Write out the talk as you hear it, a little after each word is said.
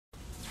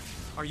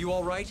Are you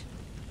all right?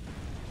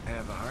 I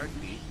have a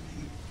heartbeat.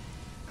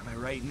 My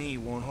right knee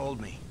won't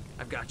hold me.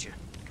 I've got you.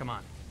 Come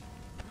on.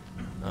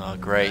 Oh,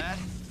 great. That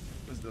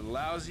was the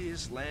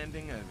lousiest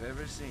landing I've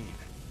ever seen.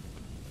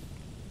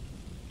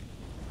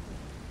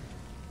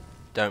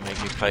 Don't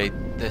make me play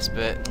this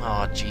bit.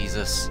 Oh,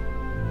 Jesus.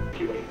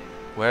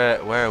 Where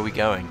are we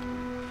going?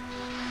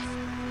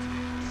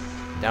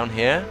 Down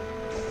here?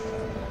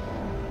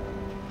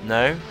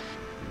 No?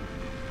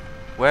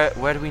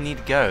 Where do we need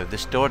to go?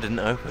 This door didn't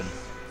open.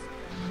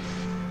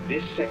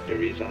 This sector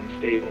is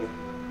unstable.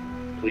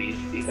 Please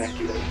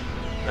evacuate.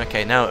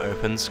 Okay, now it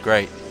opens.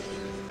 Great.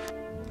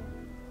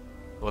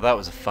 Well, that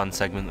was a fun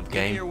segment of Give me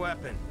game. your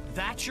weapon.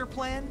 That's your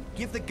plan?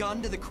 Give the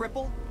gun to the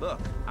cripple? Look,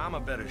 I'm a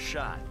better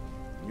shot.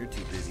 You're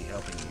too busy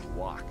helping me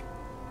walk.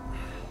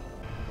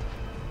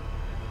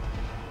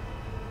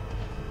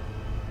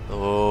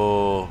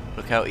 Oh,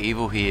 look how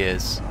evil he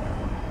is.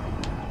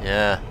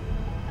 Yeah.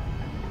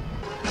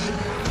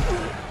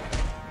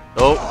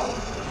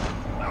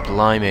 Oh,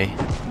 blimey.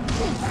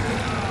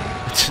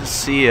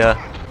 See ya.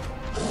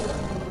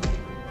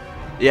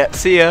 Yeah,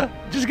 see ya.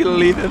 Just gonna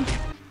leave him.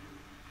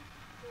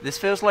 This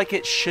feels like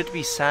it should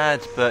be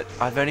sad, but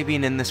I've only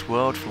been in this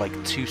world for like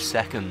 2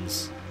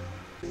 seconds.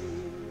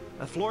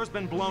 The floor's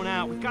been blown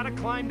out. We've got to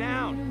climb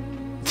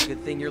down.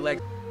 Good thing your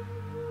leg.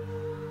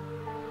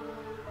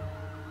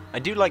 I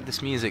do like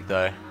this music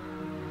though.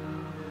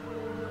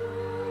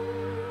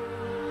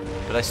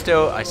 But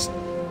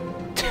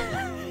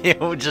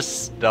it all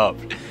just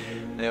stopped.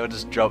 They all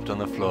just dropped on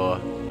the floor.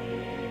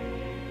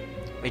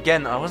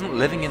 Again, I wasn't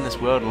living in this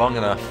world long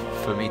enough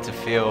for me to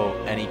feel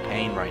any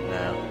pain right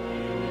now.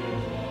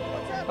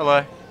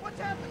 Hello. What's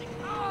happening?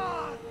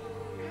 Ah!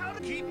 How to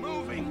keep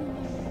moving?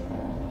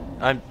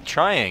 I'm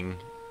trying.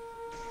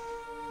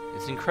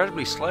 It's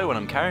incredibly slow when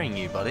I'm carrying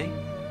you, buddy.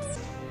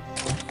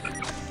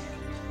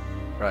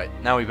 Right,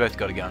 now we both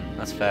got a gun.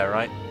 That's fair,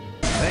 right?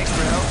 Thanks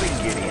for helping,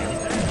 Gideon.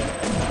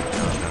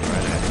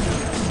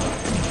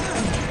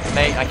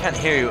 Mate, I can't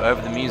hear you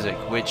over the music,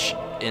 which,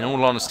 in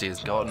all honesty,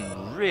 has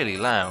gotten really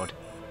loud.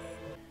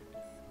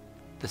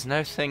 There's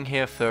no thing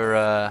here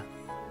for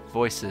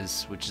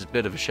voices, which is a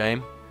bit of a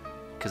shame,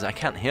 because I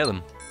can't hear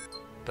them.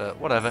 But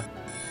whatever.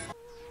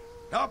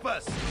 Help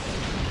us!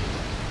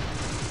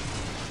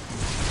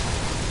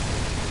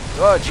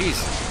 Oh,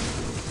 jeez.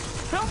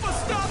 Help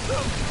us stop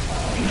them!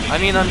 I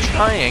mean, I'm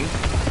trying.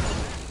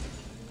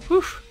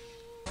 Whew.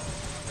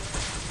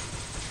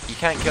 You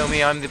can't kill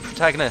me, I'm the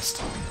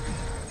protagonist.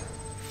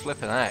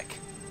 Flippin' heck.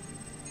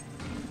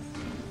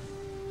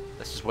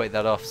 Let's just wait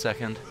that off a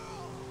second.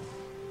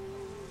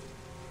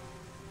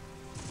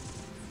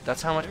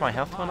 That's how much my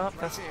health went up?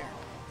 That's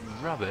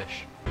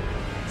rubbish.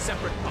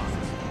 Separate pods.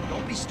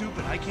 Don't be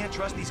stupid. I can't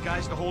trust these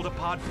guys to hold a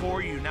pod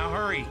for you. Now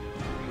hurry.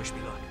 Wish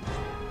me luck.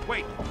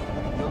 Wait.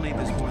 You'll need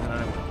this more than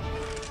I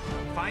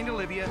will. Find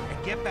Olivia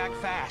and get back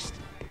fast.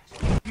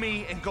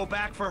 Me and go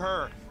back for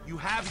her. You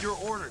have your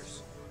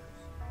orders.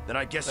 Then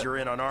I guess you're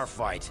in on our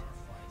fight.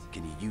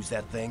 Can you use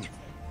that thing?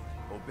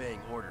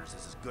 Obeying orders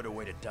is as good a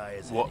way to die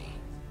as any.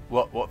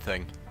 What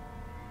thing?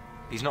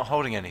 He's not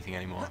holding anything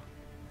anymore.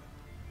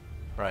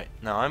 Right,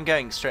 no, I'm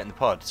going straight in the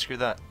pod. Screw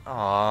that.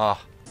 Ah.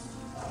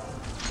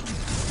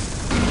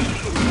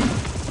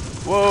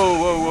 Whoa,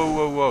 whoa, whoa,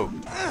 whoa, whoa.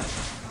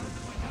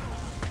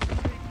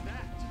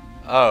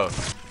 Oh.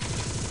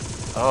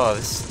 Oh,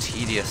 this is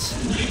tedious.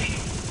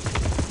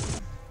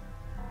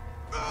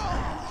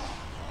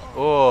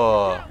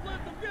 Oh.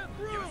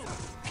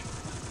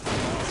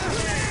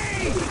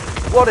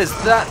 What is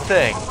that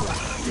thing?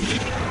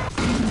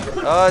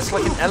 Oh, it's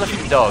like an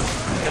elephant dog.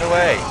 Get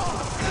away.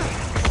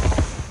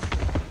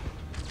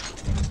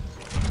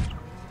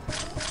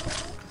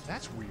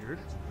 That's weird.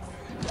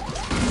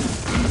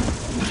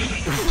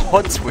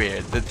 What's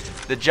weird?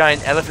 The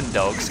giant elephant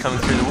dogs coming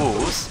through the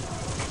walls.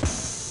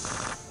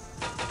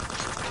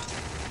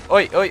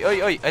 Oi, oi,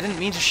 oi, oi. I didn't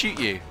mean to shoot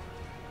you.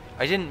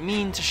 I didn't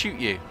mean to shoot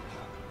you.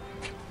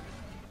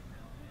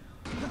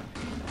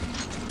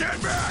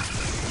 Get back!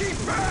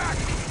 Keep back!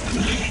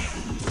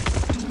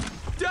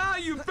 Die,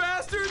 you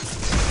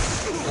bastards!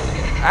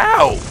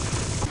 Ow!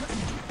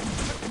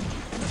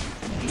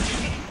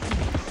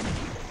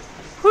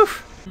 Whew.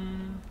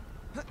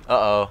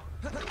 Uh-oh.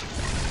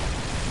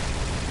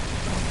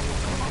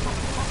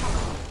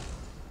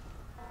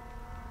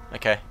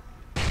 Okay.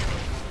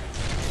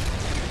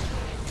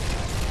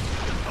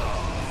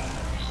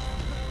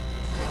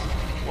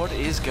 What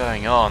is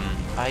going on?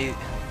 We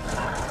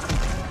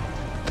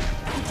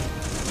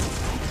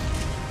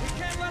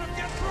can't let them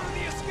get through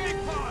the escape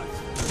pods!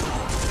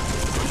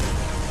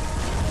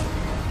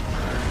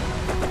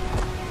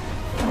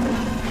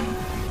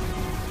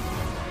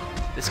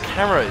 This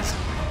camera is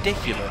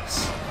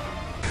ridiculous.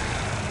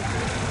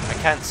 I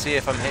can't see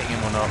if I'm hitting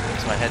him or not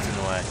because my head's in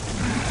the way.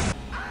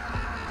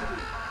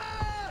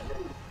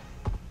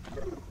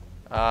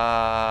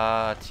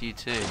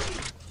 T2.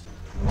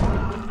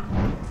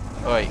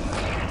 Oi.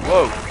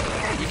 Whoa!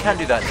 You can't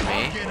do that to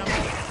me.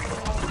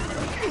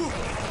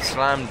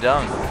 Slam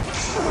dunk.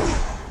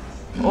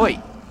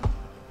 Oi!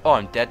 Oh,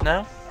 I'm dead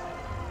now?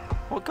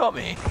 What got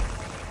me?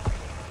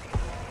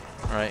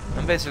 Right,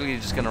 I'm basically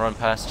just gonna run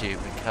past you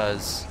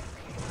because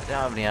I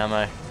don't have any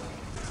ammo.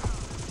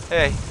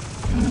 Hey.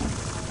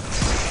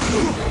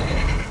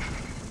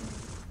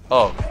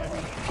 Oh.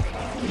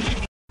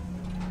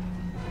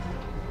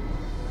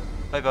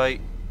 Bye bye.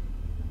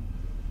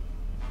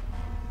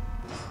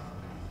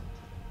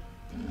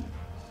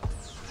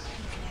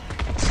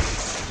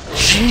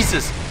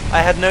 Jesus!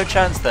 I had no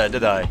chance there,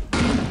 did I?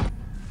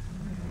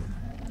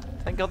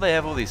 Thank God they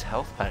have all these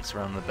health packs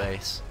around the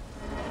base.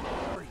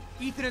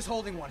 Ethan is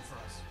holding one for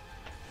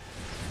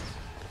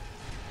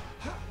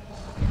us.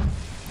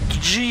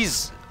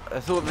 Jeez! I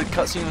thought the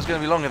cutscene was going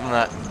to be longer than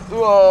that.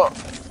 Whoa.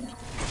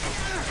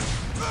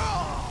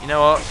 You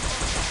know what?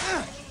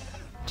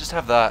 Just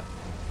have that.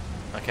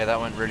 Okay, that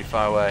went really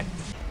far away.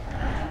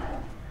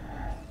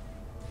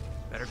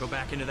 Better go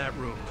back into that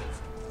room.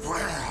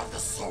 Where are the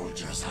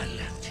soldiers I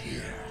left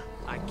here?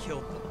 I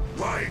killed them.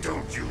 Why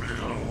don't you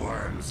little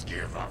worms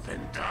give up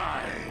and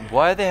die?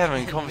 Why are they having a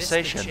And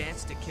conversation? miss the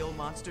chance to kill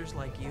monsters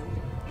like you?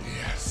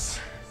 Yes,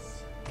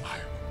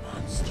 I'm a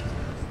monster.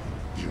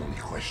 The only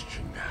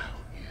question now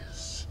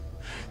is,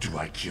 do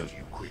I kill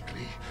you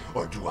quickly,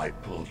 or do I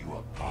pull you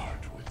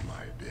apart with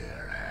my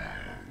bare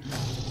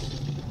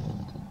hands?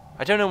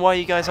 I don't know why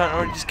you guys aren't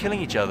already just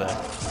killing each other.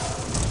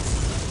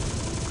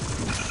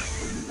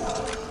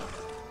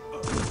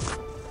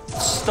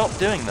 Stop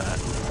doing that.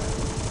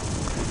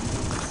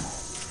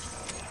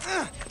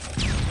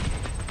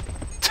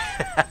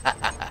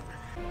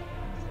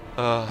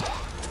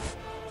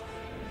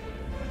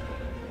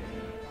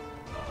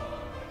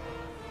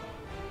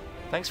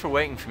 Thanks for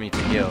waiting for me to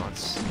heal.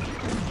 It's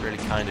really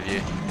kind of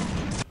you.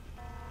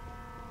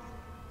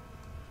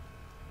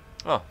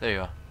 Oh, there you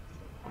are.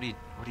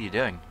 What are you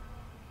doing?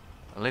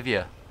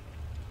 Olivia,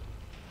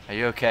 are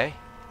you okay?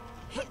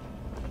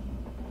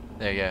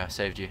 There you go, I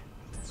saved you.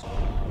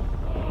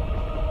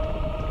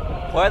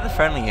 Why are the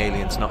friendly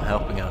aliens not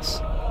helping us?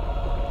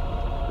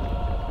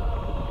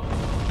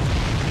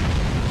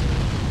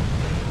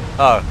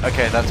 Oh,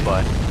 okay, that's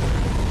why.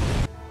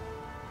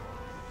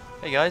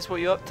 Hey guys, what are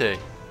you up to?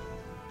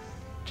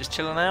 Just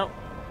chilling out?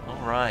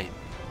 Alright.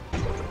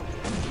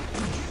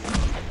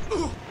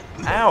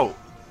 Ow!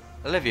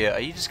 Olivia, are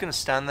you just gonna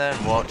stand there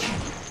and watch?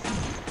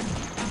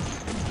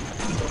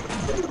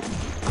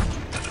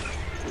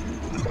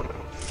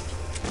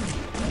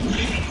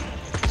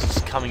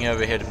 Just coming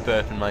over here to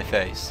burp in my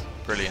face.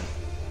 Brilliant.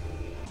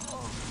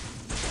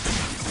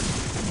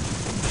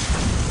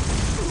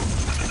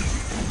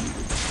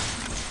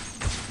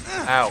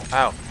 Ow,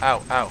 ow,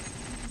 ow, ow.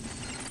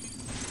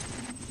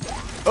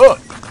 Oh!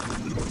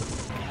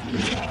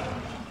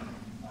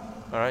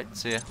 Alright,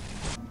 see ya.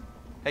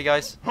 Hey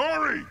guys.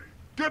 Hurry!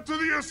 Get to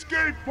the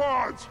escape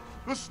pods!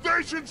 The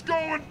station's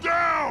going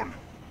down!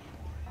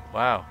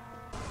 Wow.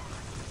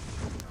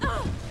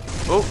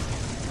 Oh!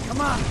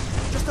 Come on,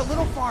 just a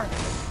little farther.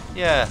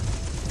 Yeah.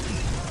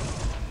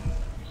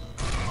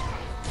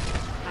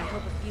 I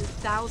hope a few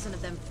thousand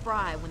of them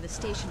fry when the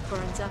station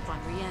burns up on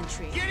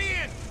re-entry.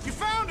 Gideon! You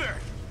found her!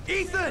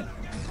 Ethan!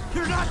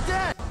 You're not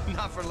dead!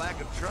 Not for lack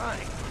of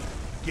trying.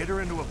 Get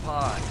her into a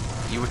pod.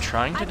 You were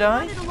trying to I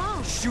die? don't want it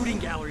alone. Shooting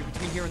gallery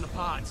between here and the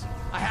pods.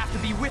 I have to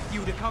be with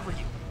you to cover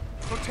you.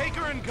 So take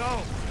her and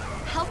go.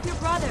 Help your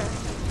brother.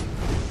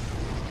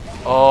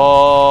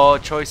 Oh,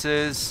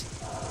 choices.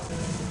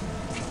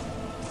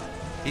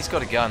 He's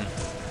got a gun.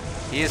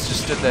 He has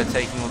just stood there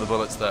taking all the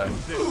bullets though.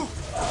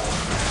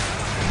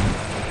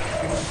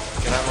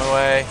 Get out of my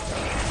way.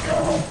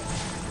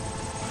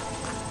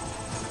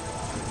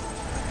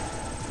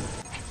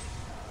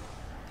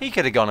 He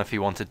could have gone if he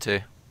wanted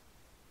to.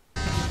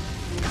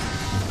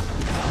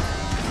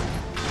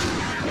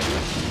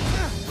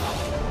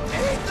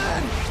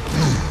 Ethan!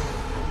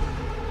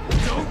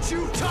 Don't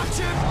you touch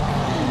him!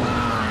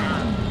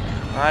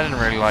 I didn't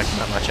really like him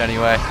that much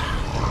anyway.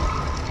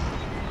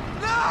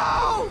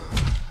 No!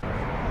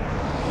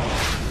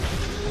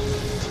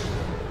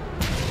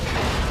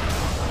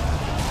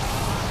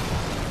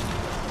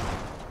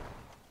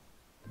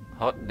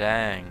 Hot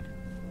dang.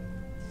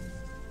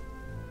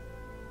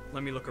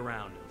 Let me look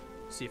around,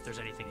 see if there's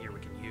anything here we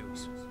can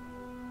use.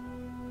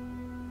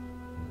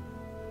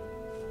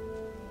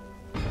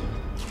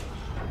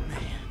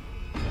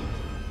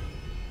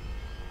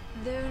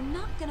 They're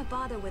not gonna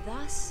bother with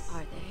us,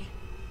 are they?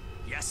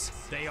 Yes,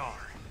 they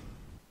are.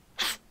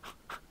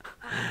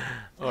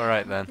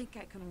 Alright I then. think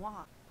I can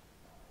walk.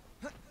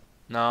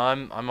 No,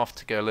 I'm off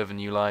to go live a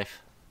new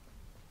life.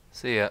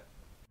 See ya.